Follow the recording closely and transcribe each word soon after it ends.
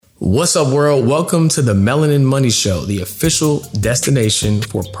What's up, world? Welcome to the Melanin Money Show, the official destination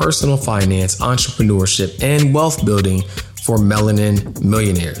for personal finance, entrepreneurship, and wealth building for melanin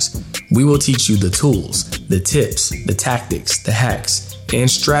millionaires. We will teach you the tools, the tips, the tactics, the hacks, and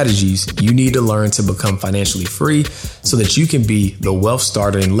strategies you need to learn to become financially free so that you can be the wealth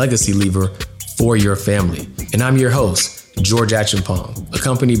starter and legacy leaver for your family. And I'm your host, George Acheampong,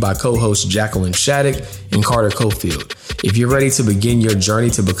 accompanied by co-hosts Jacqueline Shattuck and Carter Cofield. If you're ready to begin your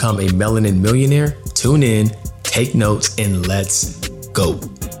journey to become a melanin millionaire, tune in, take notes, and let's go.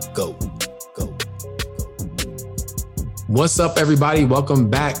 What's up, everybody?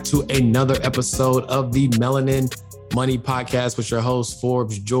 Welcome back to another episode of the Melanin Money Podcast with your hosts,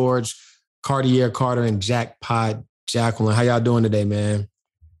 Forbes, George, Cartier, Carter, and Jackpot Jacqueline. How y'all doing today, man?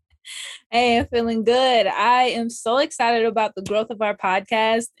 Hey, I'm feeling good. I am so excited about the growth of our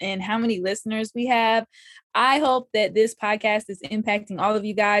podcast and how many listeners we have. I hope that this podcast is impacting all of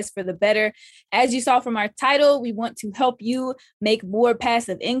you guys for the better. As you saw from our title, we want to help you make more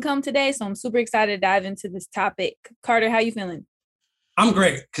passive income today. So I'm super excited to dive into this topic. Carter, how you feeling? I'm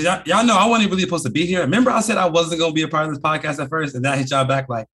great. Because y'all know I wasn't really supposed to be here. Remember I said I wasn't going to be a part of this podcast at first, and then I hit y'all back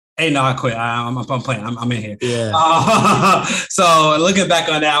like, hey, no, I quit. I'm playing. I'm in here. Yeah. So looking back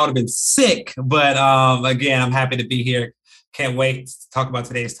on that, I would have been sick. But again, I'm happy to be here. Can't wait to talk about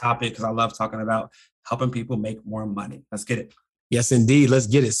today's topic because I love talking about helping people make more money. Let's get it. Yes, indeed. Let's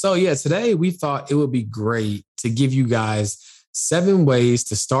get it. So yeah, today we thought it would be great to give you guys 7 ways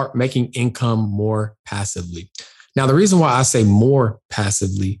to start making income more passively. Now, the reason why I say more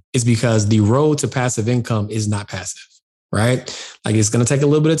passively is because the road to passive income is not passive. Right? Like it's going to take a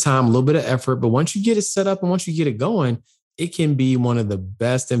little bit of time, a little bit of effort, but once you get it set up and once you get it going, it can be one of the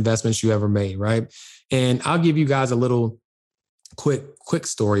best investments you ever made, right? And I'll give you guys a little quick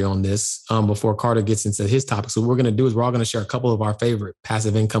story on this before Carter gets into his topic. So what we're going to do is we're all going to share a couple of our favorite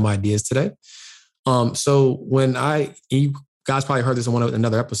passive income ideas today. So when you guys probably heard this in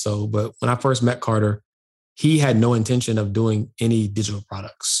another episode, but when I first met Carter, he had no intention of doing any digital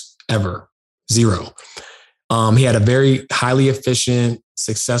products ever, zero. He had a very highly efficient,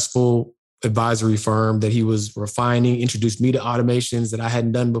 successful advisory firm that he was refining, introduced me to automations that I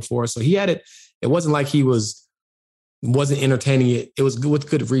hadn't done before. So he had it. It wasn't like he wasn't entertaining it. It was with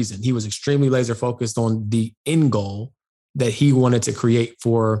good reason. He was extremely laser focused on the end goal that he wanted to create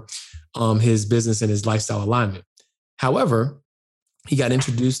for his business and his lifestyle alignment. However, he got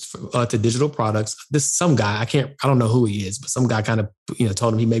introduced to digital products. Some guy, I don't know who he is, but some guy kind of,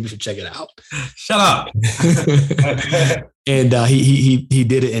 told him he maybe should check it out. Shut up. And he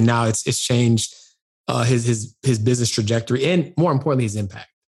did it, and now it's changed his business trajectory, and more importantly, his impact.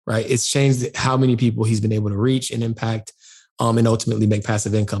 Right? It's changed how many people he's been able to reach and impact, and ultimately make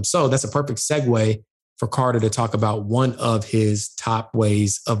passive income. So that's a perfect segue for Carter to talk about one of his top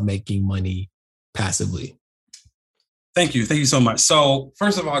ways of making money passively. Thank you so much. So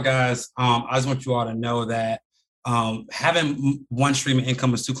first of all, guys, I just want you all to know that having one stream of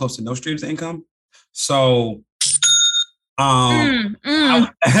income is too close to no streams of income. So Say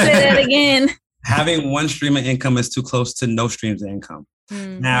that again. Having one stream of income is too close to no streams of income.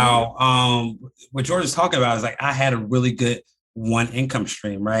 Mm-hmm. Now, what George is talking about is like I had a really good one income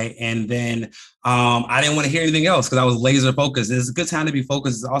stream, right? And then I didn't want to hear anything else because I was laser focused. It's a good time to be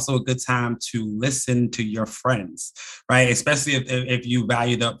focused. It's also a good time to listen to your friends, right? Especially if you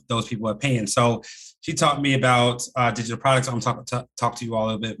value those people's opinion. So she taught me about digital products. I'm talk to you all a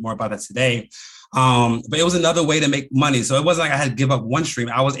little bit more about that today. But it was another way to make money. So it wasn't like I had to give up one stream.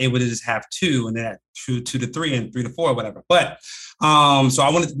 I was able to just have 2 and then 2 to 3 and 3 to 4 or whatever. But so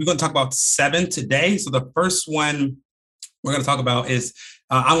we're going to talk about 7 today. So the first one we're going to talk about is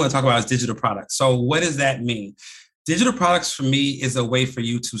digital products. So what does that mean? Digital products for me is a way for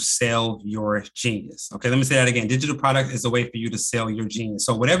you to sell your genius. Okay, let me say that again. Digital product is a way for you to sell your genius.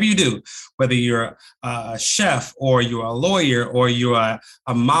 So whatever you do, whether you're a chef or you're a lawyer or you're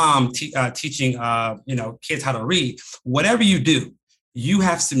a mom teaching kids how to read, whatever you do, you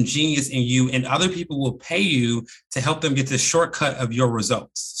have some genius in you and other people will pay you to help them get the shortcut of your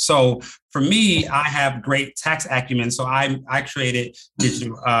results. So for me, I have great tax acumen. So I created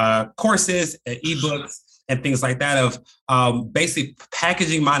digital courses, ebooks, and things like that of basically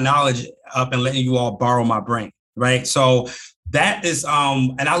packaging my knowledge up and letting you all borrow my brain, right? So that is,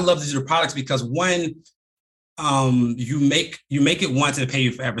 and I love digital products because one, you make it once and pay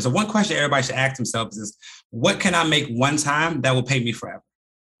you forever. So one question everybody should ask themselves is, what can I make one time that will pay me forever,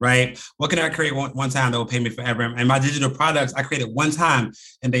 right? What can I create one time that will pay me forever? And my digital products, I created one time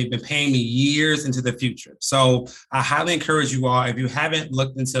and they've been paying me years into the future. So I highly encourage you all, if you haven't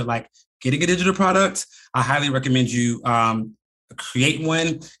looked into like getting a digital product, I highly recommend you create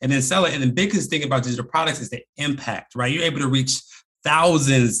one, and then sell it. And the biggest thing about digital products is the impact, right? You're able to reach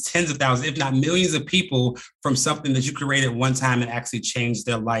thousands, tens of thousands, if not millions of people from something that you created one time and actually changed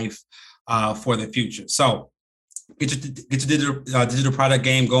their life for the future. So get your digital product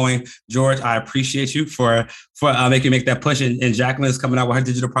game going. George, I appreciate you for making me make that push. And Jacqueline is coming out with her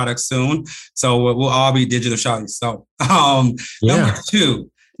digital product soon. So we'll all be digital shawties. So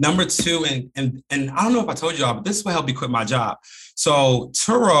number two, and I don't know if I told you all, but this will help me quit my job. So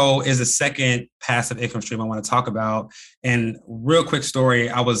Turo is a second passive income stream I want to talk about. And real quick story,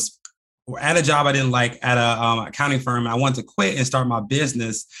 I was at a job I didn't like at a accounting firm. I wanted to quit and start my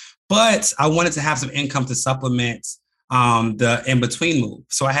business, but I wanted to have some income to supplement the in-between move.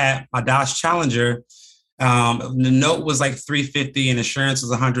 So I had my Dodge Challenger. The note was like $350 and insurance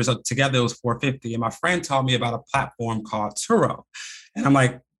was $100. So together it was $450. And my friend told me about a platform called Turo. And I'm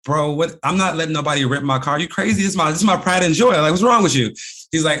like, bro, what? I'm not letting nobody rip my car. You crazy? This is my pride and joy. Like, what's wrong with you?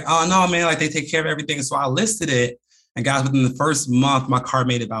 He's like, oh no, man, like they take care of everything. So I listed it. And guys, within the first month, my car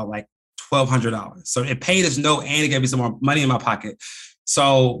made about like $1,200. So it paid its note and it gave me some more money in my pocket.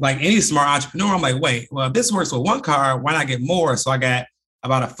 So like any smart entrepreneur, I'm like, wait, well, if this works with one car, why not get more? So I got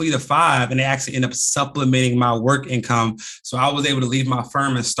about a fleet of 5, and they actually end up supplementing my work income. So I was able to leave my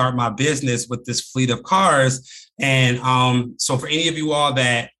firm and start my business with this fleet of cars. And so for any of you all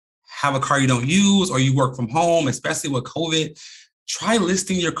that have a car you don't use or you work from home, especially with COVID, try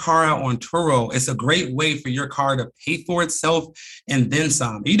listing your car out on Turo. It's a great way for your car to pay for itself and then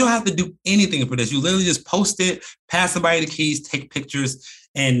some. You don't have to do anything for this. You literally just post it, pass somebody the keys, take pictures.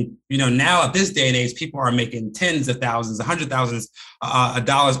 And, now at this day and age, people are making tens of thousands, $100,000 of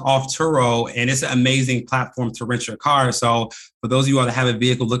dollars off Turo. And it's an amazing platform to rent your car. So for those of you all that have a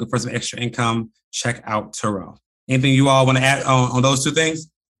vehicle looking for some extra income, check out Turo. Anything you all want to add on those two things?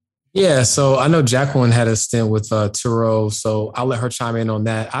 Yeah, so I know Jacqueline had a stint with Turo, so I'll let her chime in on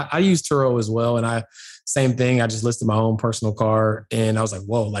that. I use Turo as well, and same thing. I just listed my own personal car, and I was like,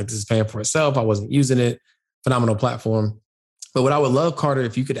 whoa, like this is paying for itself. I wasn't using it. Phenomenal platform. But what I would love, Carter,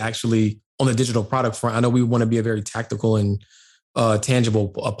 if you could actually, on the digital product front, I know we want to be a very tactical and tangible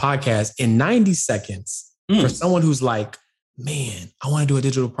podcast. In 90 seconds, for someone who's like, man, I want to do a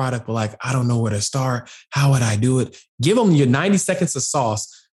digital product, but like, I don't know where to start. How would I do it? Give them your 90 seconds of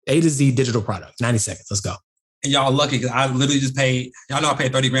sauce. A to Z digital product, 90 seconds. Let's go. And y'all lucky because I literally just paid, y'all know I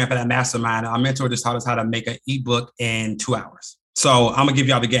paid $30,000 for that mastermind. Our mentor just taught us how to make an ebook in 2 hours. So I'm gonna give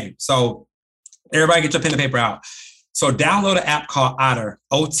y'all the game. So everybody get your pen and paper out. So download an app called Otter,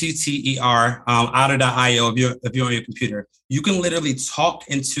 Otter, otter.io if you're on your computer. You can literally talk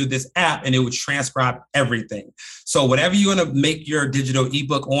into this app and it will transcribe everything. So whatever you're going to make your digital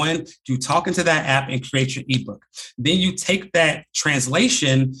ebook on, you talk into that app and create your ebook. Then you take that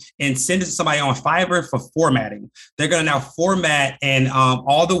translation and send it to somebody on Fiverr for formatting. They're going to now format and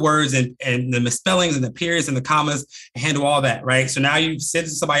all the words and the misspellings and the periods and the commas and handle all that, right? So now you send it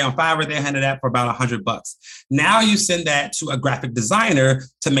to somebody on Fiverr, they handle that for about $100. Now you send that to a graphic designer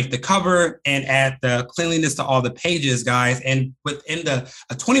to make the cover and add the cleanliness to all the pages, guys. And within a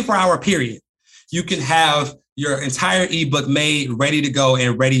 24-hour period, you can have your entire ebook made, ready to go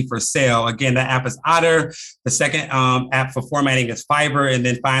and ready for sale. Again, that app is Otter. The second app for formatting is Fiverr, and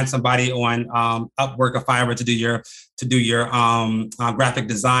then find somebody on Upwork or Fiverr to do your graphic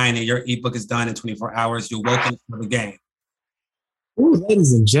design, and your ebook is done in 24 hours. You're welcome to the game. Ooh,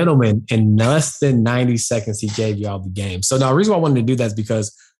 ladies and gentlemen, in less than 90 seconds, he gave y'all the game. So now the reason why I wanted to do that is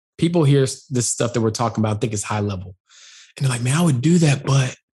because people hear this stuff that we're talking about, think it's high level. And they're like, man, I would do that,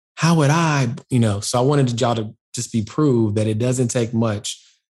 but how would I, So I wanted y'all to just be proved that it doesn't take much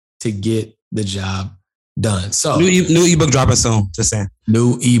to get the job done. So new ebook dropping soon, just saying.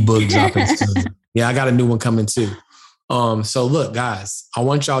 New ebook dropping soon. Yeah, I got a new one coming too. So look, guys, I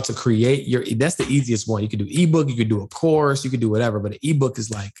want y'all to create that's the easiest one. You can do ebook, you could do a course, you could do whatever, but an ebook is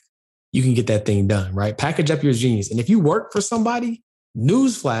like, you can get that thing done, right? Package up your genius. And if you work for somebody,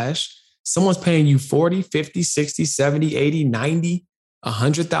 newsflash, someone's paying you 40, 50, 60, 70, 80, 90,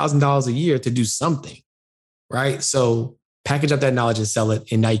 $100,000 a year to do something, right? So package up that knowledge and sell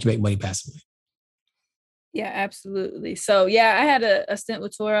it. And now you can make money passively. Yeah, absolutely. So yeah, I had a stint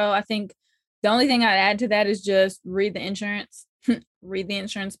with Turo. I think the only thing I'd add to that is just read the insurance, read the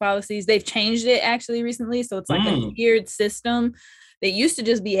insurance policies. They've changed it actually recently. So it's like a tiered system. That used to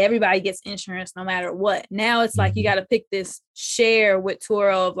just be everybody gets insurance no matter what. Now it's like you got to pick this share with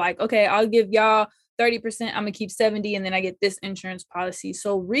Turo of like, okay, I'll give y'all 30%, I'm gonna keep 70, and then I get this insurance policy.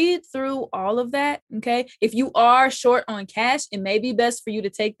 So read through all of that. Okay. If you are short on cash, it may be best for you to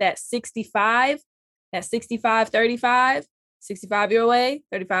take that 65, 35, 65 your way,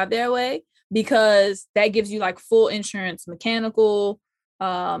 35 their way. because that gives you like full insurance, mechanical,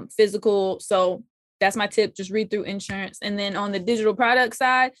 physical. So that's my tip. Just read through insurance. And then on the digital product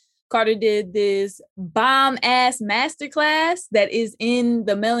side, Carter did this bomb ass masterclass that is in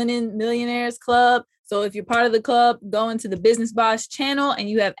the Melanin Millionaires Club. So if you're part of the club, go into the Business Boss channel and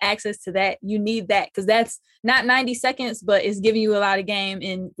you have access to that. You need that because that's not 90 seconds, but it's giving you a lot of game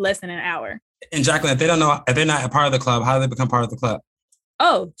in less than an hour. And Jacqueline, if they don't know, if they're not a part of the club, how do they become part of the club?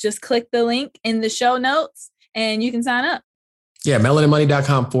 Oh, just click the link in the show notes and you can sign up. Yeah,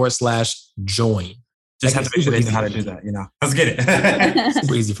 melaninmoney.com/join. Just have to make sure they know how to do that, Let's get it.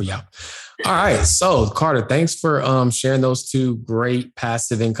 Super easy for y'all. All right. So Carter, thanks for sharing those two great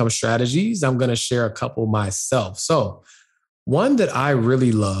passive income strategies. I'm going to share a couple myself. So one that I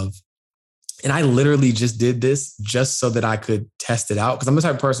really love, and I literally just did this just so that I could test it out. Because I'm the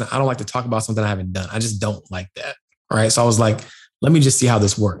type of person, I don't like to talk about something I haven't done. I just don't like that. All right. So I was like, let me just see how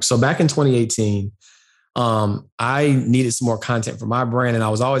this works. So back in 2018, I needed some more content for my brand. And I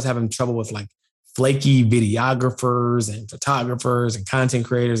was always having trouble with like flaky videographers and photographers and content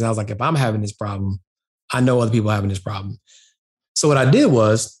creators. And I was like, if I'm having this problem, I know other people are having this problem. So what I did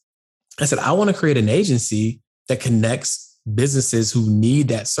was I said, I want to create an agency that connects businesses who need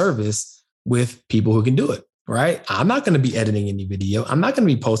that service with people who can do it, right? I'm not going to be editing any video. I'm not going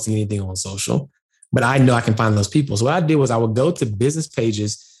to be posting anything on social, but I know I can find those people. So what I did was I would go to business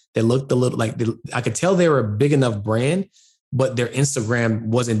pages that looked a little like, I could tell they were a big enough brand, but their Instagram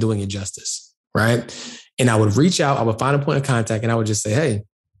wasn't doing it justice. Right. And I would reach out, I would find a point of contact and I would just say, hey,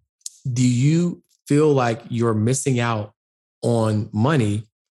 do you feel like you're missing out on money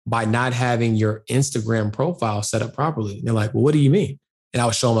by not having your Instagram profile set up properly? And they're like, well, what do you mean? And I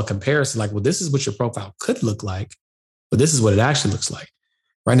would show them a comparison like, well, this is what your profile could look like, but this is what it actually looks like.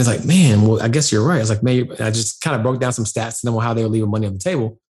 Right. And it's like, man, well, I guess you're right. I was like, maybe I just kind of broke down some stats to them on how they were leaving money on the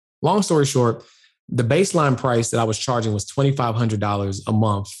table. Long story short, the baseline price that I was charging was $2,500 a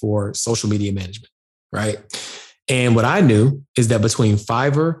month for social media management, right? And what I knew is that between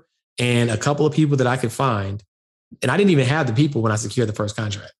Fiverr and a couple of people that I could find, and I didn't even have the people when I secured the first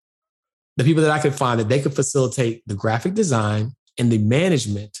contract, the people that I could find that they could facilitate the graphic design and the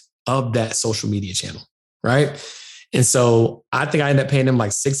management of that social media channel, right? And so I think I ended up paying them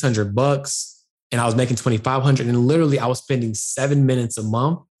like $600 and I was making $2,500 and literally I was spending 7 minutes a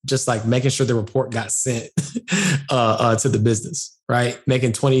month just like making sure the report got sent to the business, right?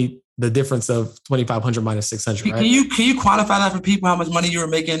 Making the difference of 2,500 minus 600, right? Can you quantify that for people, how much money you were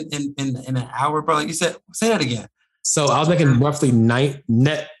making in an hour, bro? Like you said, say that again. So I was making roughly net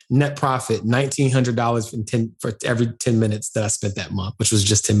profit, $1,900 for every 10 minutes that I spent that month, which was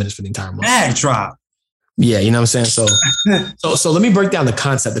just 10 minutes for the entire month. Bag drop. Yeah, you know what I'm saying? So let me break down the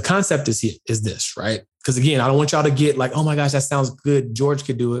concept. The concept is this, right? Because again, I don't want y'all to get like, oh my gosh, that sounds good. George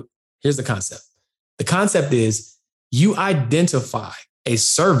could do it. Here's the concept. The concept is you identify a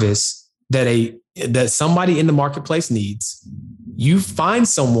service that somebody in the marketplace needs. You find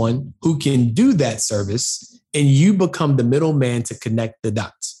someone who can do that service and you become the middleman to connect the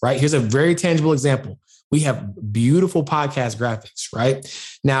dots, right? Here's a very tangible example. We have beautiful podcast graphics, right?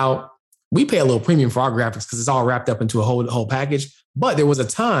 Now, we pay a little premium for our graphics because it's all wrapped up into a whole package. But there was a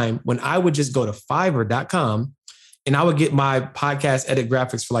time when I would just go to Fiverr.com and I would get my podcast edit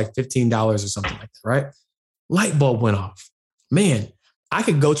graphics for like $15 or something like that, right? Light bulb went off. Man, I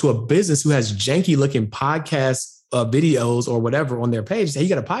could go to a business who has janky looking podcast videos or whatever on their page. Say, you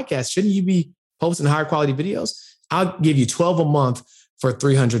got a podcast. Shouldn't you be posting higher quality videos? I'll give you 12 a month for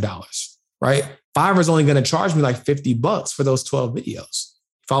 $300, right? Fiverr's only going to charge me like $50 for those 12 videos.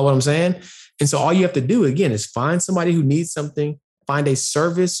 Follow what I'm saying? And so all you have to do, again, is find somebody who needs something, find a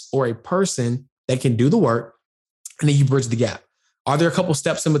service or a person that can do the work, and then you bridge the gap. Are there a couple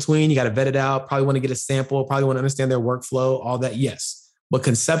steps in between? You got to vet it out, probably want to get a sample, probably want to understand their workflow, all that. Yes. But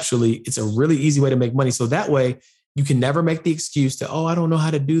conceptually, it's a really easy way to make money. So that way you can never make the excuse to, oh, I don't know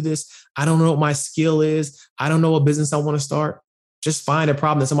how to do this. I don't know what my skill is. I don't know what business I want to start. Just find a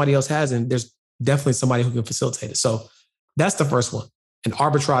problem that somebody else has. And there's definitely somebody who can facilitate it. So that's the first one. An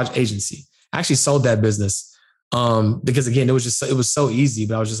arbitrage agency. I actually sold that business because again, it was so easy,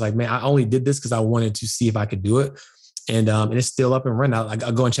 but I was just like, man, I only did this because I wanted to see if I could do it. And it's still up and running.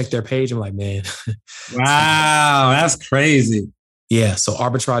 I'll go and check their page. I'm like, man. Wow, that's crazy. Yeah. So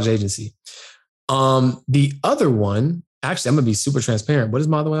arbitrage agency. The other one, actually, I'm going to be super transparent. What is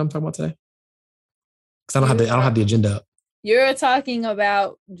my other one I'm talking about today? Because I don't have the agenda up. You're talking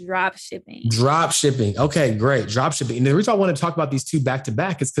about drop shipping. Drop shipping. Okay, great. Drop shipping. And the reason I want to talk about these two back to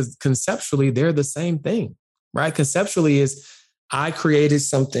back is because conceptually, they're the same thing, right? Conceptually is I created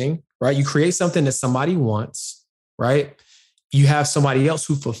something, right? You create something that somebody wants, right? you have somebody else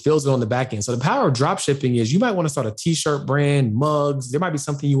who fulfills it on the back end. So the power of drop shipping is you might want to start a t-shirt brand, mugs. There might be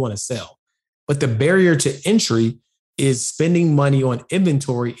something you want to sell. But the barrier to entry is spending money on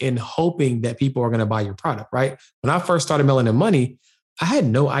inventory and hoping that people are going to buy your product, right? When I first started Melanin Money, I had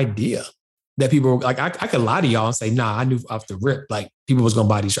no idea that people were like, I could lie to y'all and say, nah, I knew off the rip, like people was going to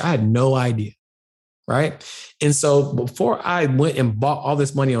buy these. I had no idea, right? And so before I went and bought all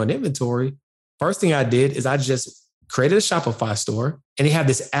this money on inventory, first thing I did is I just created a Shopify store, and they have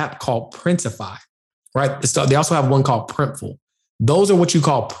this app called Printify, right? They also have one called Printful. Those are what you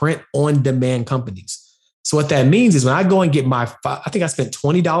call print on demand companies. So what that means is when I go and get I think I spent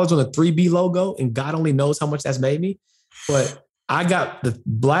 $20 on the 3B logo, and God only knows how much that's made me. But I got the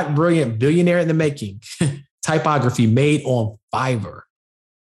Black Brilliant Billionaire in the Making typography made on Fiverr.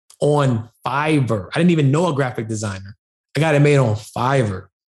 On Fiverr. I didn't even know a graphic designer. I got it made on Fiverr,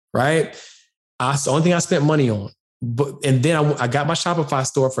 right? That's the only thing I spent money on. And then I got my Shopify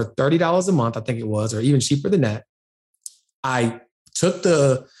store for $30 a month, I think it was, or even cheaper than that. I took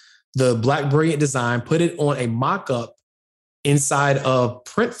the Black Brilliant design, put it on a mock-up inside of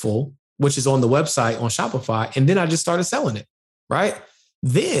Printful, which is on the website on Shopify, and then I just started selling it, right?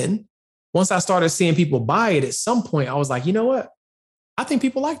 Then once I started seeing people buy it, at some point I was like, you know what? I think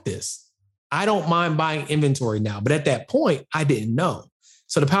people like this. I don't mind buying inventory now. But at that point, I didn't know.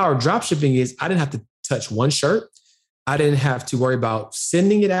 So the power of dropshipping is I didn't have to touch one shirt. I didn't have to worry about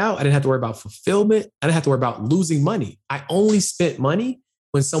sending it out. I didn't have to worry about fulfillment. I didn't have to worry about losing money. I only spent money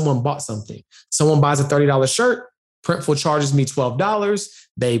when someone bought something. Someone buys a $30 shirt, Printful charges me $12.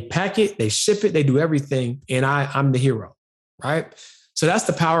 They pack it, they ship it, they do everything, and I'm the hero, right? So that's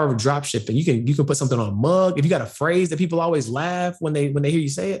the power of drop shipping. You can put something on a mug. If you got a phrase that people always laugh when they hear you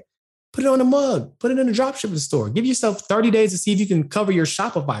say it, put it on a mug, put it in a drop shipping store. Give yourself 30 days to see if you can cover your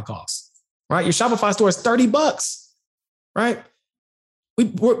Shopify costs, right? Your Shopify store is $30, right? We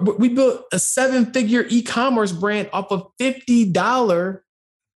built a 7-figure e-commerce brand off of $50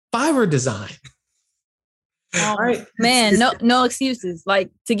 Fiverr design. Right? Man, no excuses. Like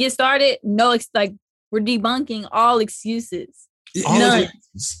to get started, we're debunking all excuses. None.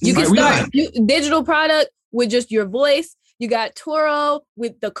 You can start digital product with just your voice. You got Turo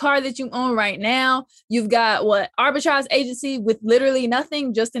with the car that you own right now. You've got Arbitrage Agency with literally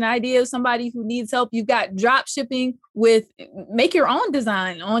nothing, just an idea of somebody who needs help. You've got drop shipping with make your own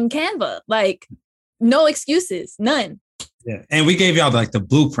design on Canva. Like no excuses, none. Yeah, and we gave y'all the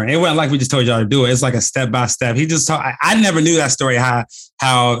blueprint. It wasn't like we just told y'all to do it. It's like a step by step. He just talked. I never knew that story how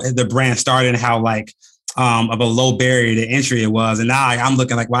the brand started and how of a low barrier to entry it was. And now I'm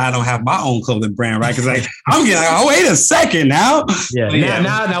looking why I don't have my own clothing brand, right? Because I'm getting oh, wait a second now. Yeah.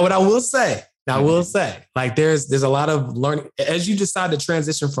 Now what I will say, there's a lot of learning as you decide to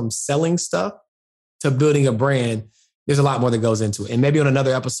transition from selling stuff to building a brand. There's a lot more that goes into it, and maybe on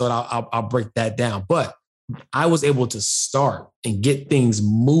another episode I'll break that down. But I was able to start and get things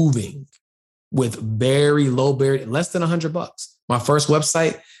moving with very low barrier, less than $100. My first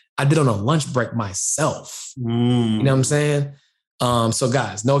website, I did on a lunch break myself. You know what I'm saying? So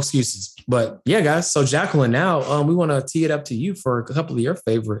guys, no excuses. But yeah, guys. So Jacqueline, now we want to tee it up to you for a couple of your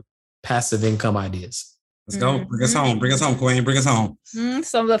favorite passive income ideas. Let's go. Bring us home. Bring us home, Queen. Bring us home.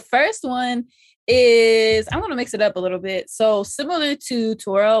 So the first one is, I'm going to mix it up a little bit. So similar to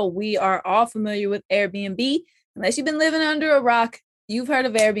Turo, we are all familiar with Airbnb. Unless you've been living under a rock, you've heard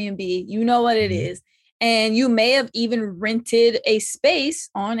of Airbnb. You know what it is. And you may have even rented a space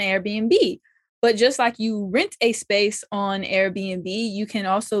on Airbnb. But just like you rent a space on Airbnb, you can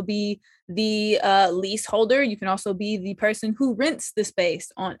also be the leaseholder. You can also be the person who rents the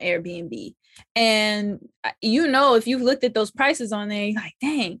space on Airbnb. And if you've looked at those prices on there, you're like,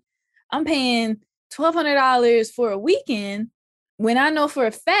 dang, I'm paying $1,200 for a weekend when I know for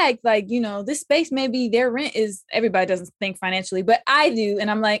a fact, this space, maybe their rent is, everybody doesn't think financially, but I do. And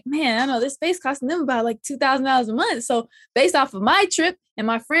I'm like, man, I know this space costing them about $2,000 a month. So based off of my trip and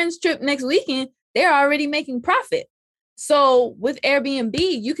my friend's trip next weekend, they're already making profit. So with Airbnb,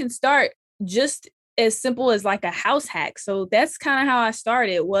 you can start just as simple as a house hack. So that's kind of how I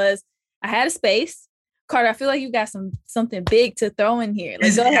started. Was I had a space. Carter, I feel like you got something big to throw in here. Go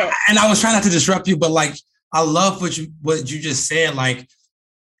ahead. And I was trying not to disrupt you, but I love what you just said.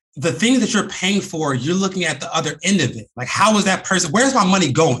 The things that you're paying for, you're looking at the other end of it. How is that person? Where's my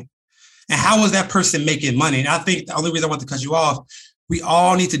money going? And how is that person making money? And I think the only reason I want to cut you off, we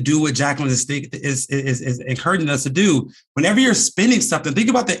all need to do what Jacqueline is encouraging us to do. Whenever you're spending something, think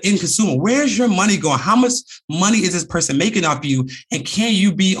about the end consumer. Where's your money going? How much money is this person making off you? And can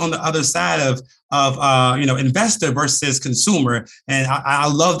you be on the other side of investor versus consumer? And I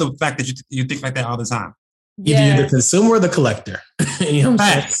love the fact that you think like that all the time. Either you're the consumer or the collector. You know what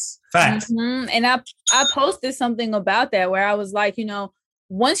I'm saying? Facts. Mm-hmm. And I posted something about that where I was like,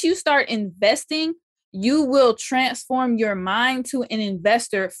 once you start investing, you will transform your mind to an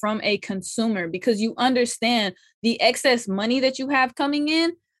investor from a consumer, because you understand the excess money that you have coming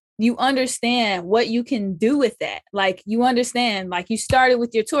in. You understand what you can do with that. Like, you understand, like, you started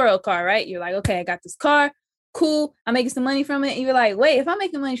with your Turo car, right? You're like, okay, I got this car. Cool. I'm making some money from it. And you're like, wait, if I'm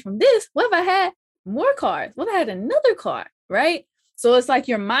making money from this, what if I had more cars? What if I had another car? Right? So it's like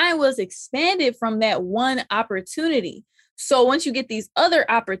your mind was expanded from that one opportunity. So once you get these other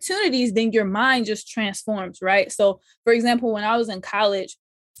opportunities, then your mind just transforms, right? So for example, when I was in college,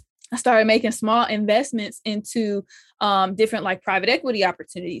 I started making small investments into different like private equity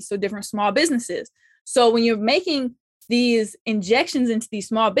opportunities. So different small businesses. So when you're making these injections into these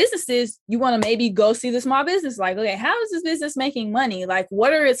small businesses, you want to maybe go see the small business. Like, okay, how is this business making money? Like,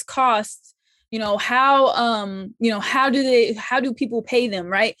 what are its costs? How do people pay them?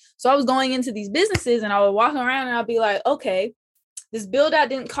 Right. So I was going into these businesses and I would walk around and I'll be like, okay, this build out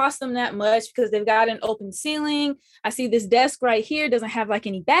didn't cost them that much because they've got an open ceiling. I see this desk right here doesn't have like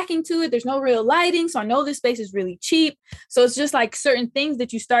any backing to it. There's no real lighting. So I know this space is really cheap. So it's just like certain things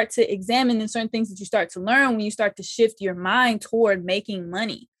that you start to examine and certain things that you start to learn when you start to shift your mind toward making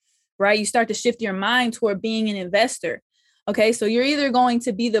money, right? You start to shift your mind toward being an investor. Okay, so you're either going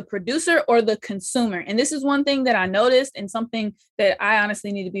to be the producer or the consumer. And this is one thing that I noticed and something that I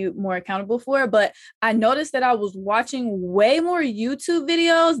honestly need to be more accountable for. But I noticed that I was watching way more YouTube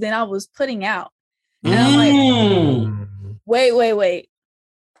videos than I was putting out. And I'm like, wait.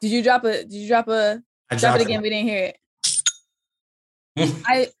 Did you drop it again? We didn't hear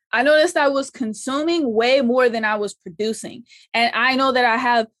it. I noticed I was consuming way more than I was producing. And I know that I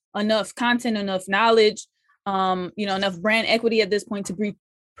have enough content, enough knowledge, enough brand equity at this point to be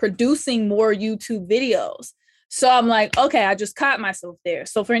producing more YouTube videos. So I'm like, okay, I just caught myself there.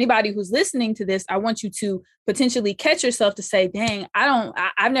 So for anybody who's listening to this, I want you to potentially catch yourself to say, dang,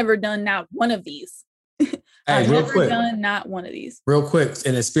 I've never done not one of these. I've never done not one of these. Real quick,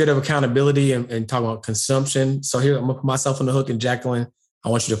 in the spirit of accountability and talking about consumption. So here, I'm gonna put myself on the hook, and Jacqueline, I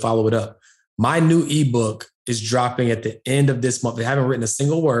want you to follow it up. My new ebook is dropping at the end of this month. I haven't written a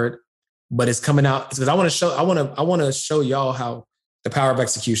single word, but it's coming out because I want to show y'all how the power of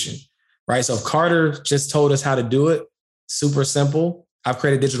execution, right? So if Carter just told us how to do it, super simple. I've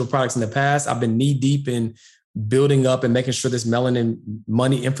created digital products in the past. I've been knee deep in building up and making sure this melanin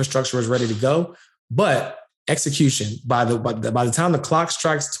money infrastructure is ready to go. But execution, by the time the clock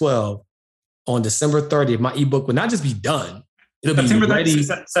strikes 12 on December 30th, my ebook will not just be done. It'll September be ready.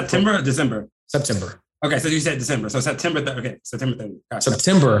 September or December? September. Okay, so you said December. So September 30th. Okay, September 30th. Gotcha.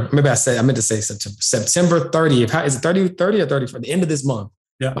 September. Maybe I meant to say September. September 30th. How is it 30 or 30 for the end of this month?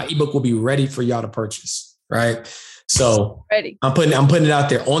 Yeah. My ebook will be ready for y'all to purchase. Right. So ready. I'm putting it out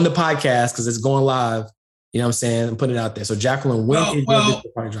there on the podcast because it's going live. You know what I'm saying? I'm putting it out there. So Jacqueline, when is your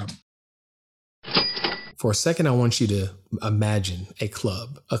product drop? For a second, I want you to imagine a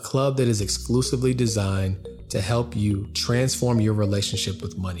club that is exclusively designed to help you transform your relationship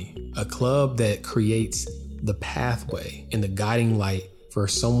with money. A club that creates the pathway and the guiding light for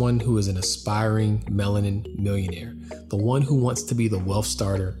someone who is an aspiring melanin millionaire, the one who wants to be the wealth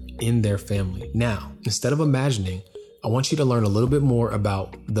starter in their family. Now, instead of imagining, I want you to learn a little bit more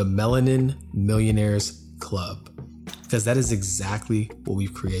about the Melanin Millionaires Club, because that is exactly what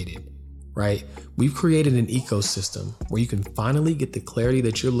we've created. Right? We've created an ecosystem where you can finally get the clarity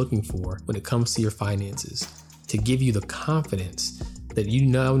that you're looking for when it comes to your finances, to give you the confidence that you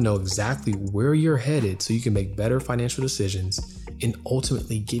now know exactly where you're headed so you can make better financial decisions and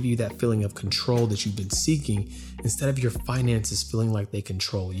ultimately give you that feeling of control that you've been seeking instead of your finances feeling like they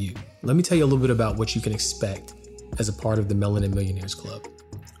control you. Let me tell you a little bit about what you can expect as a part of the Melanin Millionaires Club.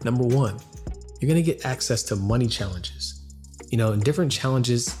 Number one, you're going to get access to money challenges. And different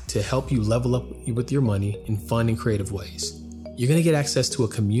challenges to help you level up with your money in fun and creative ways. You're going to get access to a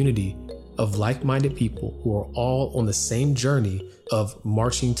community of like-minded people who are all on the same journey of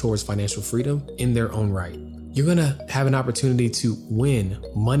marching towards financial freedom in their own right. You're going to have an opportunity to win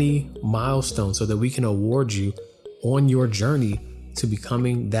money milestones so that we can award you on your journey to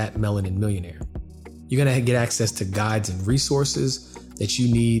becoming that melanin millionaire. You're going to get access to guides and resources that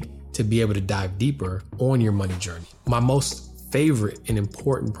you need to be able to dive deeper on your money journey. My most favorite and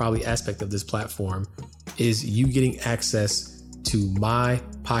important probably aspect of this platform is you getting access to My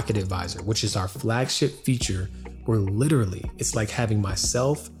Pocket Advisor, which is our flagship feature where literally it's like having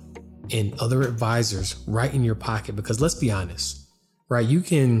myself and other advisors right in your pocket. Because let's be honest, right? You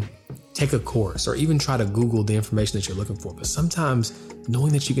can take a course or even try to Google the information that you're looking for. But sometimes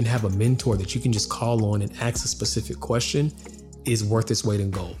knowing that you can have a mentor that you can just call on and ask a specific question is worth its weight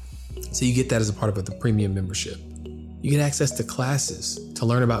in gold. So you get that as a part of the premium membership. You get access to classes to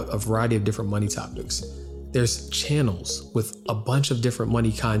learn about a variety of different money topics. There's channels with a bunch of different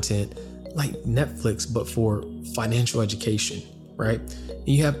money content like Netflix, but for financial education, right? And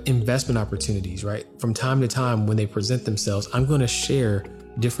you have investment opportunities, right? From time to time when they present themselves, I'm going to share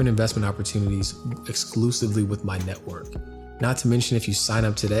different investment opportunities exclusively with my network. Not to mention, if you sign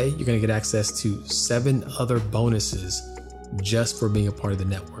up today, you're going to get access to 7 other bonuses just for being a part of the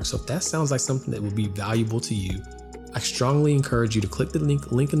network. So if that sounds like something that will be valuable to you, I strongly encourage you to click the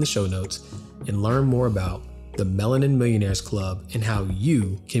link in the show notes and learn more about the Melanin Millionaires Club and how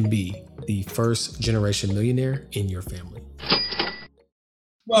you can be the first generation millionaire in your family.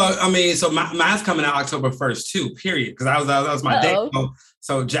 Well, I mean, so mine's coming out October 1st too, period. Because that was my date.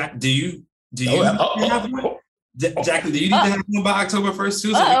 So Jack, do you have one? Jacqueline, do you need to have one by October 1st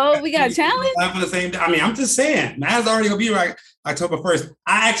too? So we got a challenge? For the same day? I mean, I'm just saying, mine's already gonna be right October 1st.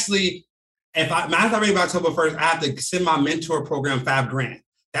 Mine's already by October 1st, I have to send my mentor program $5,000.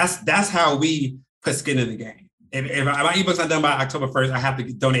 That's how we put skin in the game. If my ebook's not done by October 1st, I have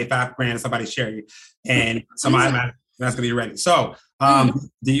to donate $5,000 to somebody share you. And somebody that's gonna be ready. So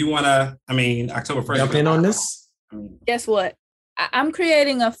do you wanna, October 1st? Jump in on this? Guess what? I'm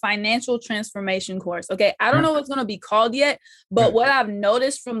creating a financial transformation course. Okay. I don't know what's going to be called yet, but what I've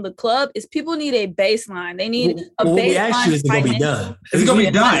noticed from the club is people need a baseline. They need a baseline. It's going to be done. It's going to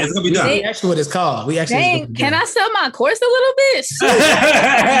be done. It's going to be done. We actually what it's called. Can I sell my course a little bit?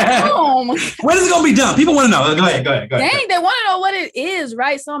 When is it going to be done? People want to know. Go ahead. Dang, they want to know what it is,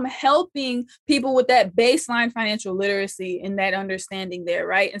 right? So I'm helping people with that baseline financial literacy and that understanding there,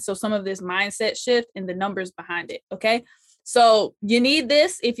 right? And so some of this mindset shift and the numbers behind it. Okay. So you need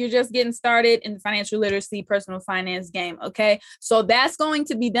this if you're just getting started in the financial literacy, personal finance game. Okay. So that's going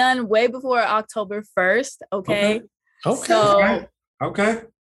to be done way before October 1st. Okay. Okay.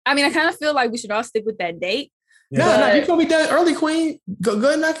 I mean, I kind of feel like we should all stick with that date. Yeah. No, you're going to be done early, Queen. Go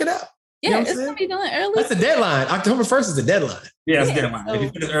ahead and knock it out. Yeah, it's going to be done early. That's the deadline. October 1st is the deadline. Yeah, it's the deadline. So, if you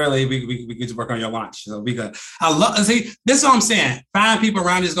finish early, we get to work on your launch. So we good. This is what I'm saying. Find people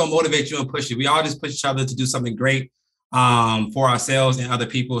around you that's going to motivate you and push you. We all just push each other to do something great for ourselves and other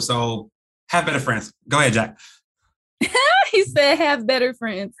people. So have better friends. Go ahead, Jack. He said, have better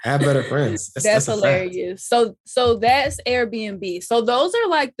friends. Have better friends. That's hilarious. So that's Airbnb. So those are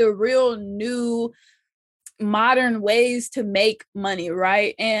like the real new modern ways to make money,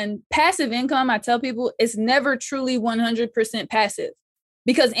 right? And passive income, I tell people, it's never truly 100% passive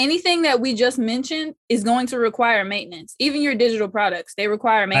because anything that we just mentioned is going to require maintenance. Even your digital products, they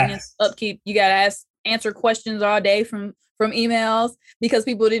require maintenance, upkeep. You got to answer questions all day from emails because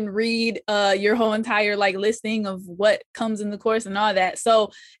people didn't read your whole entire listing of what comes in the course and all that. So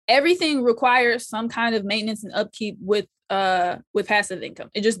everything requires some kind of maintenance and upkeep with passive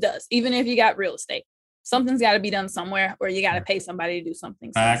income. It just does. Even if you got real estate, something's got to be done somewhere, or you got to pay somebody to do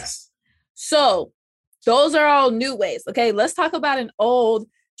something. So those are all new ways. Okay, let's talk about an old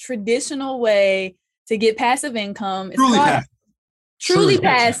traditional way to get passive income. It's truly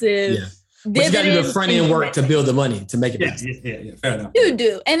passive. Yeah. But you got to do the front end work to build the money to make it. Yeah, fair enough. You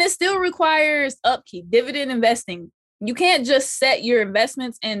do. And it still requires upkeep, dividend investing. You can't just set your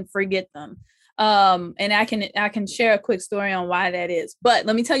investments and forget them. And I can share a quick story on why that is. But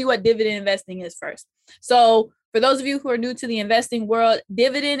let me tell you what dividend investing is first. So for those of you who are new to the investing world,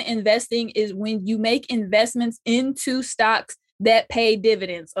 dividend investing is when you make investments into stocks that pay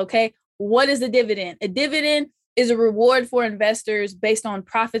dividends. Okay. What is a dividend? A dividend is a reward for investors based on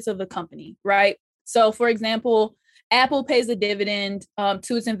profits of the company, right? So for example, Apple pays a dividend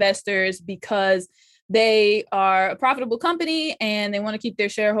to its investors because they are a profitable company and they want to keep their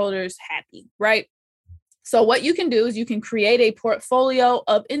shareholders happy, right? So what you can do is you can create a portfolio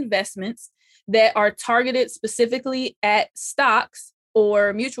of investments that are targeted specifically at stocks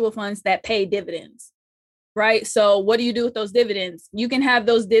or mutual funds that pay dividends, right? So what do you do with those dividends? You can have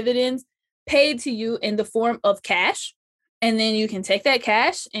those dividends paid to you in the form of cash, and then you can take that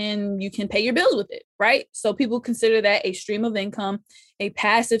cash and you can pay your bills with it, right? So people consider that a stream of income, a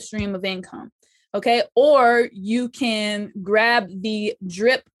passive stream of income. Okay. Or you can grab the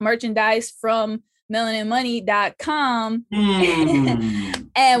drip merchandise from melaninmoney.com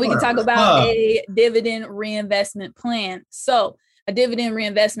and we can talk about a dividend reinvestment plan. So a dividend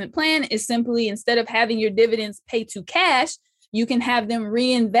reinvestment plan is simply, instead of having your dividends paid to cash, you can have them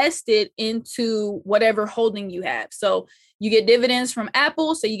reinvested into whatever holding you have. So you get dividends from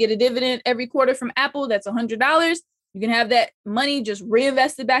Apple. So you get a dividend every quarter from Apple. That's $100. You can have that money just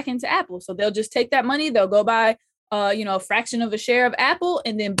reinvested back into Apple. So they'll just take that money, they'll go buy a fraction of a share of Apple,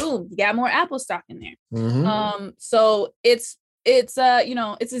 and then boom, you got more Apple stock in there. Mm-hmm. So it's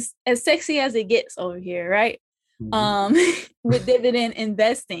as sexy as it gets over here, right? Mm-hmm. With dividend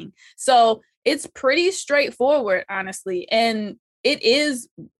investing. So it's pretty straightforward, honestly. And it is,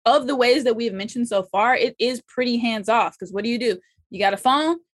 of the ways that we've mentioned so far, it is pretty hands-off, because what do? You got a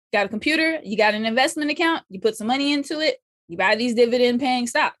phone, got a computer, you got an investment account, you put some money into it, you buy these dividend paying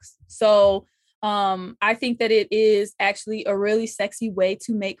stocks. So I think that it is actually a really sexy way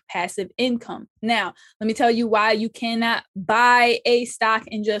to make passive income. Now, let me tell you why you cannot buy a stock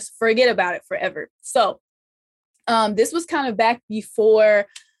and just forget about it forever. So this was kind of back before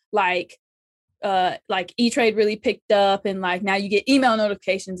like E-Trade really picked up, and like now you get email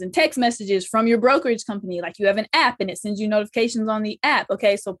notifications and text messages from your brokerage company. Like you have an app and it sends you notifications on the app.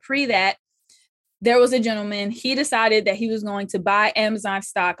 Okay, so pre that, there was a gentleman, he decided that he was going to buy Amazon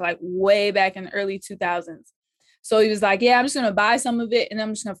stock like way back in the early 2000s. So he was like, yeah, I'm just going to buy some of it and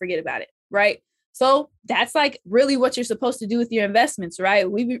I'm just going to forget about it, right? So that's like really what you're supposed to do with your investments, right?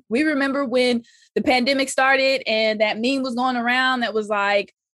 We remember when the pandemic started and that meme was going around that was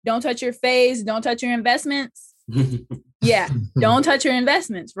like, don't touch your face, don't touch your investments. Yeah, don't touch your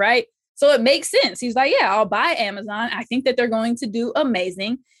investments, right? So it makes sense. He's like, yeah, I'll buy Amazon. I think that they're going to do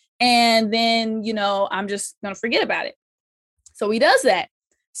amazing. And then, I'm just going to forget about it. So he does that.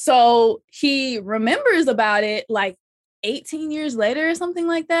 So he remembers about it like 18 years later or something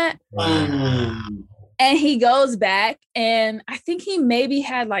like that. Wow. And he goes back, and I think he maybe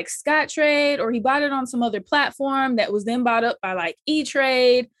had like Scottrade, or he bought it on some other platform that was then bought up by like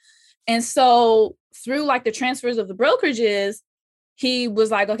E-Trade. And so through like the transfers of the brokerages, he was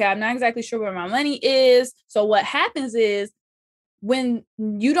like, okay, I'm not exactly sure where my money is. So what happens is, when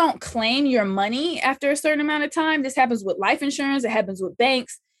you don't claim your money after a certain amount of time, this happens with life insurance, it happens with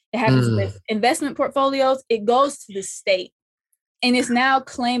banks, it happens with investment portfolios, it goes to the state. And it's now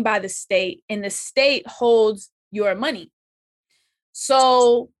claimed by the state, and the state holds your money.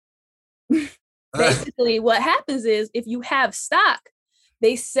 So basically what happens is, if you have stock,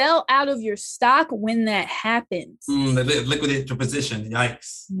 they sell out of your stock when that happens. They liquidate your position.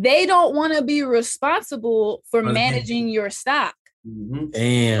 Yikes. They don't want to be responsible for managing your stock. Mm-hmm.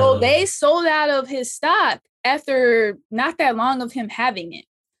 Damn. So they sold out of his stock after not that long of him having it.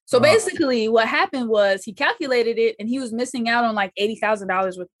 So basically what happened was, he calculated it and he was missing out on like $80,000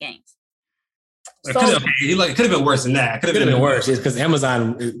 worth of gains. It could have been worse than that. Could have been worse because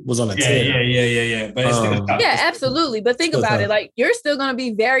Amazon was on a 10. Yeah. But it's absolutely. But think about it. Like, you're still going to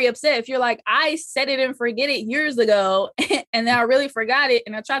be very upset if you're like, I set it and forget it years ago and then I really forgot it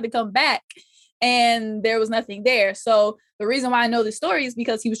and I tried to come back and there was nothing there. So the reason why I know this story is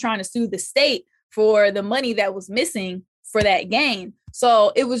because he was trying to sue the state for the money that was missing for that gain.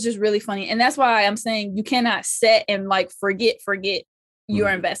 So it was just really funny. And that's why I'm saying you cannot set and like forget your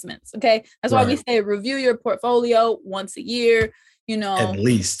investments. Okay. That's why we say review your portfolio once a year, at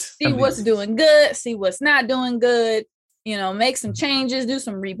least see what's doing good, see what's not doing good, make some changes, do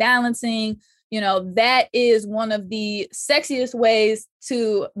some rebalancing. That is one of the sexiest ways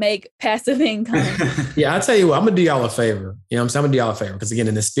to make passive income. Yeah. I'll tell you what, I'm going to do y'all a favor. I'm going to do y'all a favor because, again,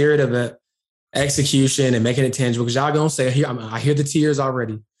 in the spirit of it, execution and making it tangible, because y'all going to say, I hear the tears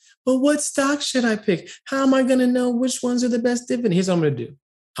already. But what stock should I pick? How am I going to know which ones are the best dividend? Here's what I'm going to do.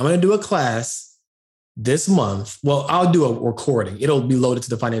 I'm going to do a class this month. Well, I'll do a recording. It'll be loaded to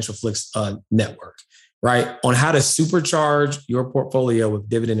the Financial Flicks network, right? On how to supercharge your portfolio with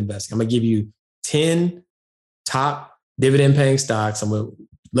dividend investing. I'm going to give you 10 top dividend paying stocks. I'm going to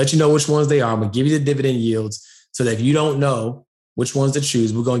let you know which ones they are. I'm going to give you the dividend yields so that if you don't know which ones to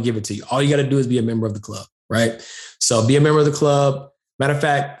choose, we're going to give it to you. All you got to do is be a member of the club, right? So be a member of the club. Matter of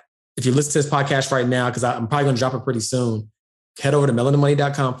fact, if you listen to this podcast right now, because I'm probably going to drop it pretty soon, head over to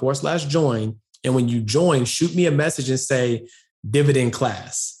melaninmoney.com/join. And when you join, shoot me a message and say dividend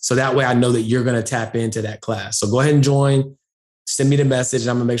class. So that way I know that you're going to tap into that class. So go ahead and join, send me the message, and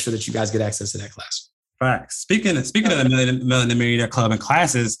I'm going to make sure that you guys get access to that class. Right. Speaking of the Melanin Millionaire Club and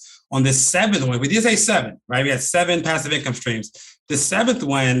classes, on this seventh one, we did say 7, right? We had 7 passive income streams. The 7th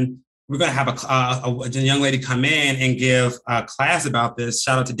one, we're going to have a young lady come in and give a class about this.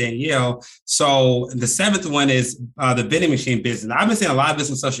 Shout out to Danielle. So the 7th one is the vending machine business. I've been seeing a lot of this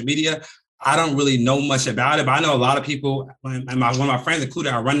on social media. I don't really know much about it, but I know a lot of people, and one of my friends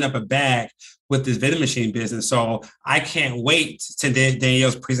included, are running up a bag with this vending machine business. So I can't wait to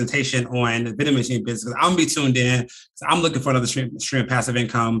Danielle's presentation on the vending machine business. I'm going to be tuned in. I'm looking for another stream of passive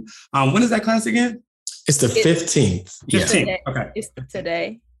income. When is that class again? It's the 15th. Yeah. Okay. It's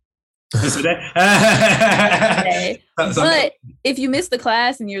today. Okay. But if you missed the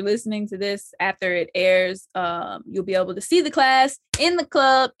class and you're listening to this after it airs, you'll be able to see the class in the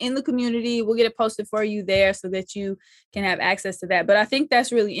club, in the community. We'll get it posted for you there so that you can have access to that. But I think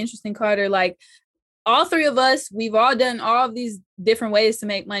that's really interesting, Carter. Like, all three of us, we've all done all of these different ways to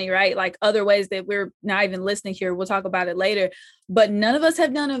make money, right? Like other ways that we're not even listening here. We'll talk about it later. But none of us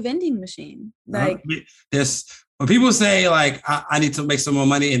have done a vending machine. Like, when people say like, I need to make some more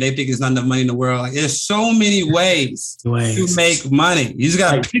money and they think there's not enough money in the world, like there's so many ways to make money. You just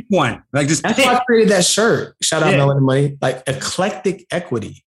got to pick one. Like just that's why I created that shirt. Shout out Melanin Money. Like eclectic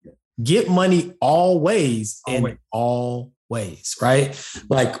equity. Get money all ways in all ways, right?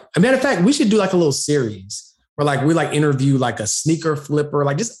 Like, a matter of fact, we should do like a little series where like we like interview like a sneaker flipper,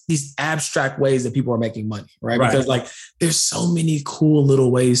 like just these abstract ways that people are making money, right? Because like there's so many cool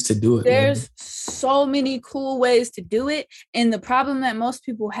little ways to do it. There's so many cool ways to do it. And the problem that most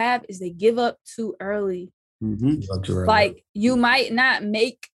people have is they give up too early. Like you might not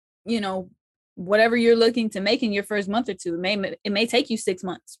make, you know, whatever you're looking to make in your first month or two. It may take you 6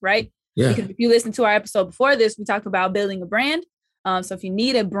 months, right? Yeah. Because if you listen to our episode before this, we talked about building a brand. So if you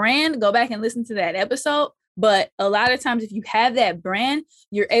need a brand, go back and listen to that episode. But a lot of times, if you have that brand,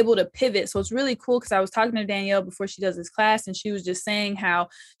 you're able to pivot. So it's really cool because I was talking to Danielle before she does this class, and she was just saying how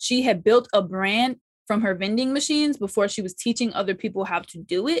she had built a brand from her vending machines before she was teaching other people how to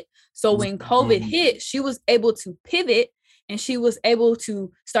do it. So when COVID hit, she was able to pivot. And she was able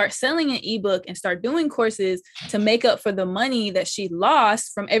to start selling an ebook and start doing courses to make up for the money that she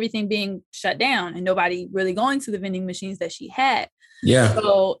lost from everything being shut down and nobody really going to the vending machines that she had. Yeah.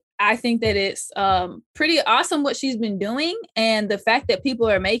 So I think that it's pretty awesome what she's been doing. And the fact that people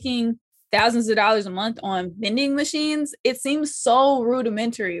are making thousands of dollars a month on vending machines, it seems so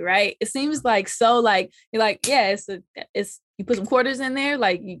rudimentary, right? It seems like so like, you're like, yeah, it's you put some quarters in there,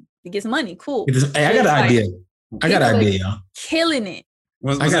 like you get some money. Cool. Hey, I got an idea. I got an idea, y'all. Killing it.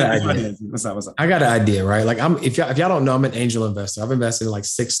 What's up? I got an idea, right? Like if y'all don't know, I'm an angel investor. I've invested in like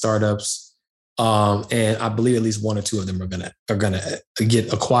 6 startups. And I believe at least 1 or 2 of them are gonna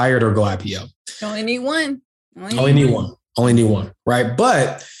get acquired or go IPO. You only need one. Only need one. Right.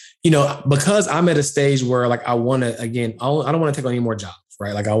 But you know, because I'm at a stage where like I want to, again, I don't want to take on any more jobs,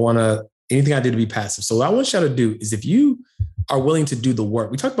 right? Like I want to, anything I do to be passive. So what I want y'all to do is if you are willing to do the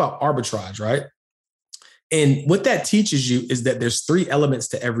work, we talked about arbitrage, right? And what that teaches you is that there's 3 elements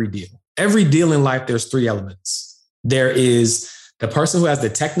to every deal. Every deal in life, there's 3 elements. There is the person who has the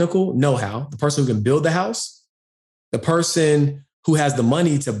technical know-how, the person who can build the house, the person who has the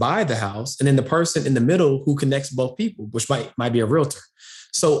money to buy the house, and then the person in the middle who connects both people, which might be a realtor.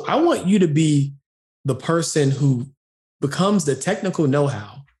 So I want you to be the person who becomes the technical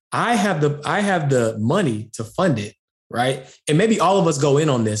know-how. I have the money to fund it, right? And maybe all of us go in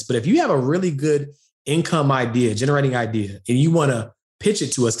on this, but if you have a really good income idea, generating idea, and you want to pitch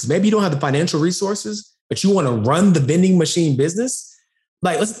it to us, because maybe you don't have the financial resources, but you want to run the vending machine business,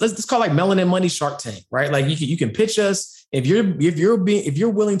 like let's call it like Melanin Money Shark Tank, right? Like you can pitch us if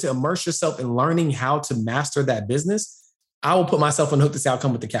you're willing to immerse yourself in learning how to master that business. I will put myself on the hook to say I'll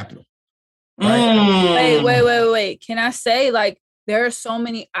come with the capital. Right? Wait. Can I say like there are so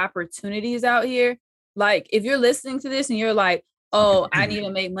many opportunities out here? Like if you're listening to this and you're like, oh, I need to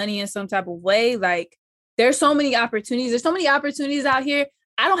make money in some type of way. Like there's so many opportunities. There's so many opportunities out here.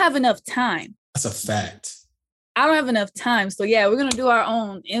 I don't have enough time. That's a fact. I don't have enough time. So yeah, we're going to do our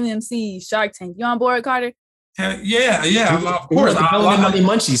own MMC Shark Tank. You on board, Carter? Yeah. Of course. Money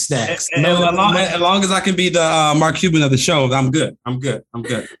Munchie snacks. As long as I can be the Mark Cuban of the show, I'm good.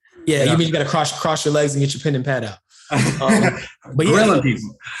 Yeah, you mean you got to cross your legs and get your pen and pad out. But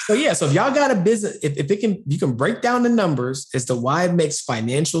people. So if y'all got a business, you can break down the numbers as to why it makes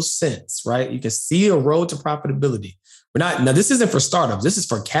financial sense, right? You can see a road to profitability. Now this isn't for startups. This is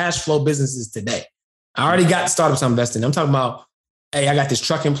for cash flow businesses today. I already got startups I'm investing in. I'm talking about, hey, I got this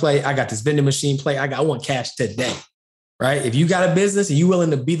trucking play. I got this vending machine play. I want cash today, right? If you got a business and you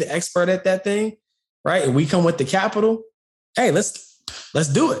willing to be the expert at that thing, right? And we come with the capital, hey, let's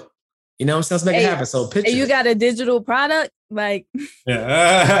do it. You know what I'm saying? Let's make it happen. So picture. You got a digital product? Like,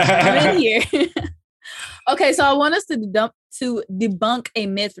 yeah. I'm in here. Okay, so I want us to debunk a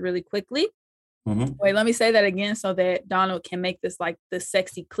myth really quickly. Mm-hmm. Wait, let me say that again so that Donald can make this like the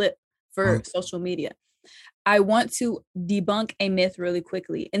sexy clip for social media. I want to debunk a myth really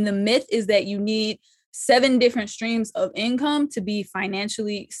quickly. And the myth is that you need 7 different streams of income to be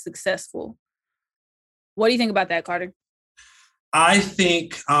financially successful. What do you think about that, Carter? I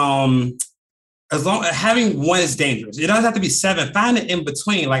think as long as having one is dangerous. It doesn't have to be 7. Find it in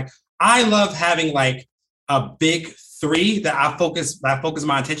between. Like I love having like a big 3 that I focus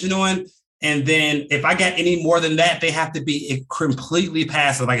my attention on. And then if I got any more than that, they have to be completely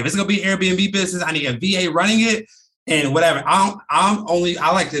passive. Like if it's gonna be an Airbnb business, I need a VA running it and whatever.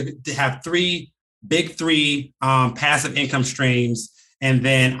 I like to have 3 passive income streams, and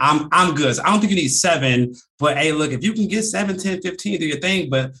then I'm good. So I don't think you need 7, but hey, look, if you can get 7, 10, 15, do your thing,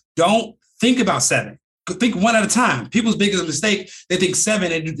 but don't think about 7. Think one at a time. People's biggest mistake, they think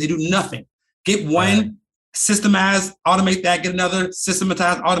 7 and they do nothing. Get one, systemize, automate that, get another,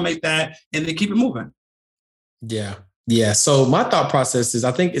 systematize, automate that, and then keep it moving. Yeah. Yeah. So my thought process is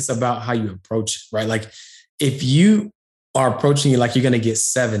I think it's about how you approach it, right? Like if you are approaching it like you're going to get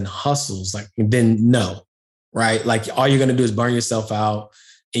 7 hustles, like then no, right? Like all you're going to do is burn yourself out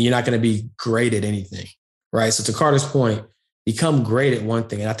and you're not going to be great at anything, right? So to Carter's point, become great at one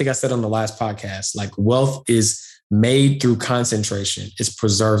thing. And I think I said on the last podcast, like wealth is made through concentration. It's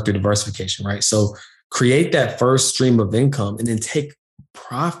preserved through diversification, right? So create that first stream of income and then take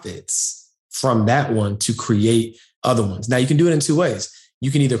profits from that one to create other ones. Now you can do it in 2 ways. You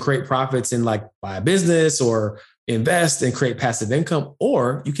can either create profits and like buy a business or invest and create passive income,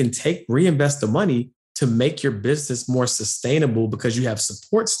 or you can reinvest the money to make your business more sustainable because you have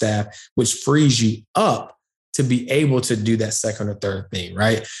support staff, which frees you up to be able to do that second or third thing,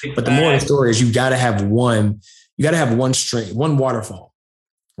 right? But the moral of the story is you got to have one stream, one waterfall,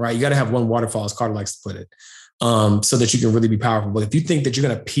 right? You got to have one waterfall, as Carter likes to put it, so that you can really be powerful. But if you think that you're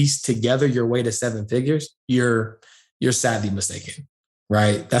going to piece together your way to 7 figures, you're sadly mistaken,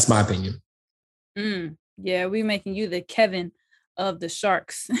 right? That's my opinion. Yeah, we're making you the Kevin of the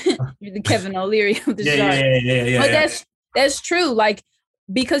Sharks. You're the Kevin O'Leary of the Sharks. Yeah. But that's true. Like,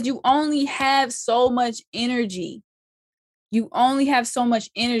 because you only have so much energy. You only have so much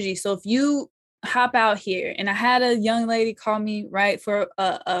energy. So if you hop out here, and I had a young lady call me, right, for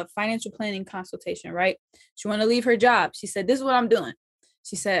a financial planning consultation, right? She wanted to leave her job. She said, this is what I'm doing.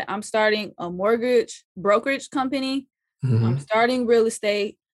 She said, I'm starting a mortgage brokerage company. Mm-hmm. I'm starting real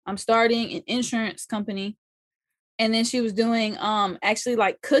estate. I'm starting an insurance company. And then she was doing actually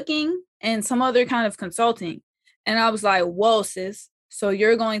like cooking and some other kind of consulting. And I was like, whoa, sis. So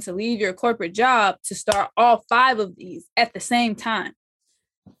you're going to leave your corporate job to start all 5 of these at the same time.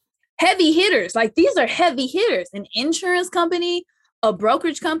 Heavy hitters. Like these are heavy hitters. An insurance company, a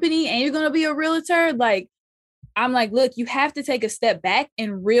brokerage company, and you're going to be a realtor. Like, I'm like, look, you have to take a step back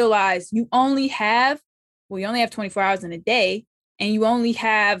and realize you only have 24 hours in a day and you only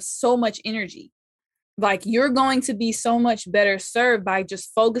have so much energy. Like you're going to be so much better served by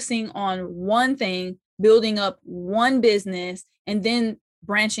just focusing on one thing, building up one business, and then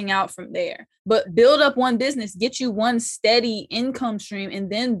branching out from there. But build up one business, get you one steady income stream, and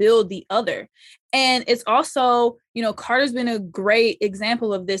then build the other. And it's also, Carter's been a great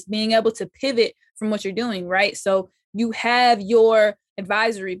example of this, being able to pivot from what you're doing, right? So you have your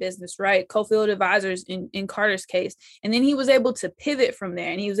advisory business, right? Cofield Advisors in Carter's case. And then he was able to pivot from there,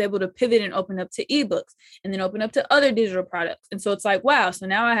 and he was able to pivot and open up to ebooks and then open up to other digital products. And so it's like, wow, so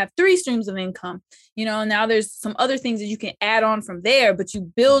now I have 3 streams of income, now there's some other things that you can add on from there, but you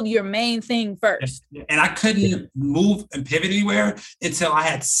build your main thing first. And I couldn't move and pivot anywhere until I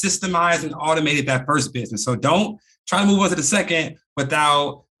had systemized and automated that first business. So don't try to move on to the second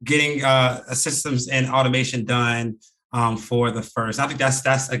without getting systems and automation done for the first. I think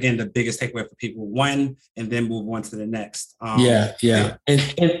that's again the biggest takeaway for people. One, and then move on to the next. And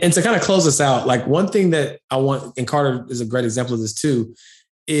to kind of close this out, like one thing that I want, and Carter is a great example of this too,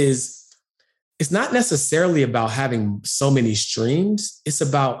 is it's not necessarily about having so many streams. It's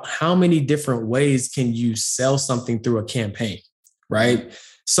about how many different ways can you sell something through a campaign, right?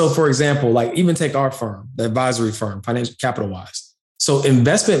 So for example, like even take our firm, the advisory firm, Financial Capital Wise. So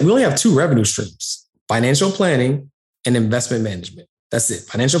investment, we only have 2 revenue streams, financial planning and investment management. That's it.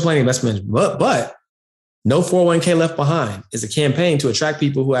 Financial planning, investment management. But no 401k left behind is a campaign to attract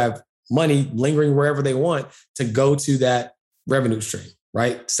people who have money lingering wherever they want to go to that revenue stream,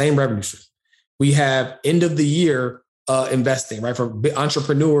 right? Same revenue stream. We have end of the year investing, right? For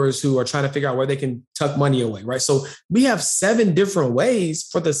entrepreneurs who are trying to figure out where they can tuck money away, right? So we have 7 different ways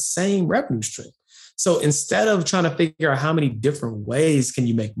for the same revenue stream. So instead of trying to figure out how many different ways can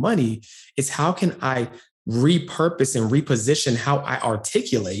you make money, it's how can I repurpose and reposition how I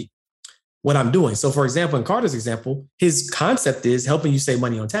articulate what I'm doing. So for example, in Carter's example, his concept is helping you save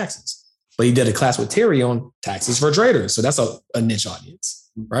money on taxes. But he did a class with Terry on taxes for traders. So that's a niche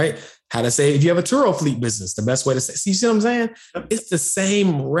audience, right? How to say, if you have a Turo fleet business, the best way to say, see what I'm saying? It's the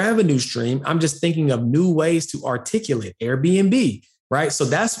same revenue stream. I'm just thinking of new ways to articulate Airbnb, right? So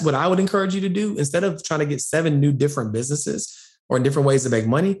that's what I would encourage you to do. Instead of trying to get 7 new different businesses or different ways to make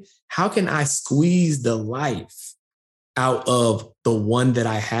money, how can I squeeze the life out of the one that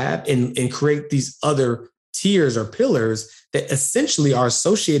I have and create these other tiers or pillars that essentially are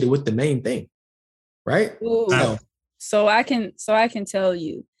associated with the main thing. Right. So I can tell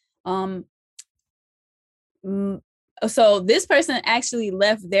you. So this person actually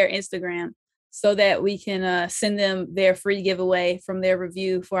left their Instagram so that we can send them their free giveaway from their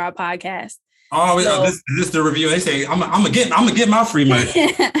review for our podcast. Oh, so, this is the review. They say I'm gonna get my free money.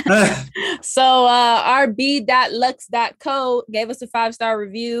 So our b.lux.co gave us a 5-star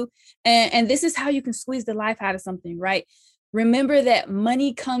review, and this is how you can squeeze the life out of something, right? Remember that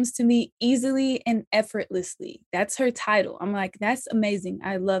money comes to me easily and effortlessly. That's her title. I'm like, that's amazing.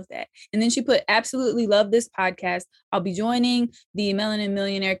 I love that. And then she put, absolutely love this podcast. I'll be joining the Melanin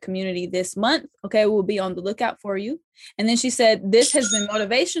Millionaire community this month. Okay, we'll be on the lookout for you. And then she said, this has been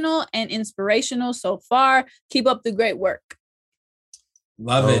motivational and inspirational so far. Keep up the great work.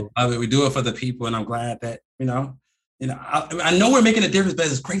 Love it. We do it for the people. And I'm glad that, I know we're making a difference, but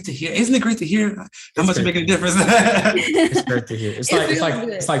it's great to hear. Isn't it great to hear how much we're making a difference? It's great to hear. It's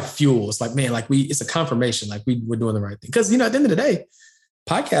like fuel. It's like, man, it's a confirmation. Like we're doing the right thing. Because, at the end of the day,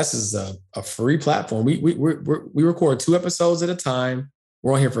 podcast is a free platform. We record 2 episodes at a time.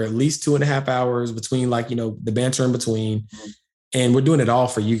 We're on here for at least 2.5 hours between the banter in between. And we're doing it all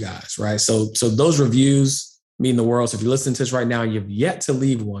for you guys, right? So those reviews mean the world. So if you're listening to this right now, you've yet to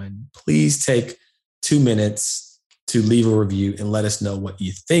leave one, please take 2 minutes to leave a review and let us know what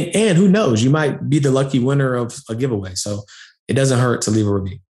you think. And who knows, you might be the lucky winner of a giveaway. So it doesn't hurt to leave a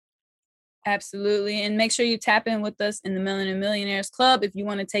review. Absolutely. And make sure you tap in with us in the Melanin Millionaires Club if you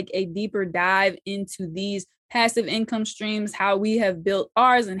want to take a deeper dive into these passive income streams, how we have built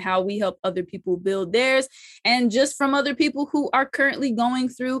ours and how we help other people build theirs, and just from other people who are currently going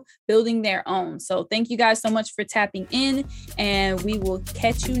through building their own. So thank you guys so much for tapping in, and we will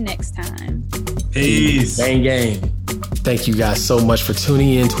catch you next time. Peace. Gang, gang. Thank you guys so much for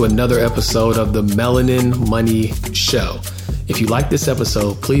tuning in to another episode of the Melanin Money Show. If you like this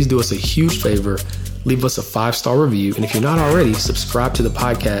episode, please do us a huge favor. Leave us a 5-star review. And if you're not already, subscribe to the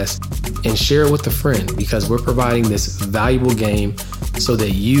podcast and share it with a friend, because we're providing this valuable game so that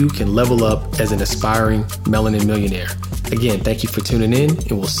you can level up as an aspiring melanin millionaire. Again, thank you for tuning in,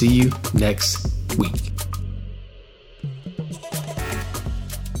 and we'll see you next week.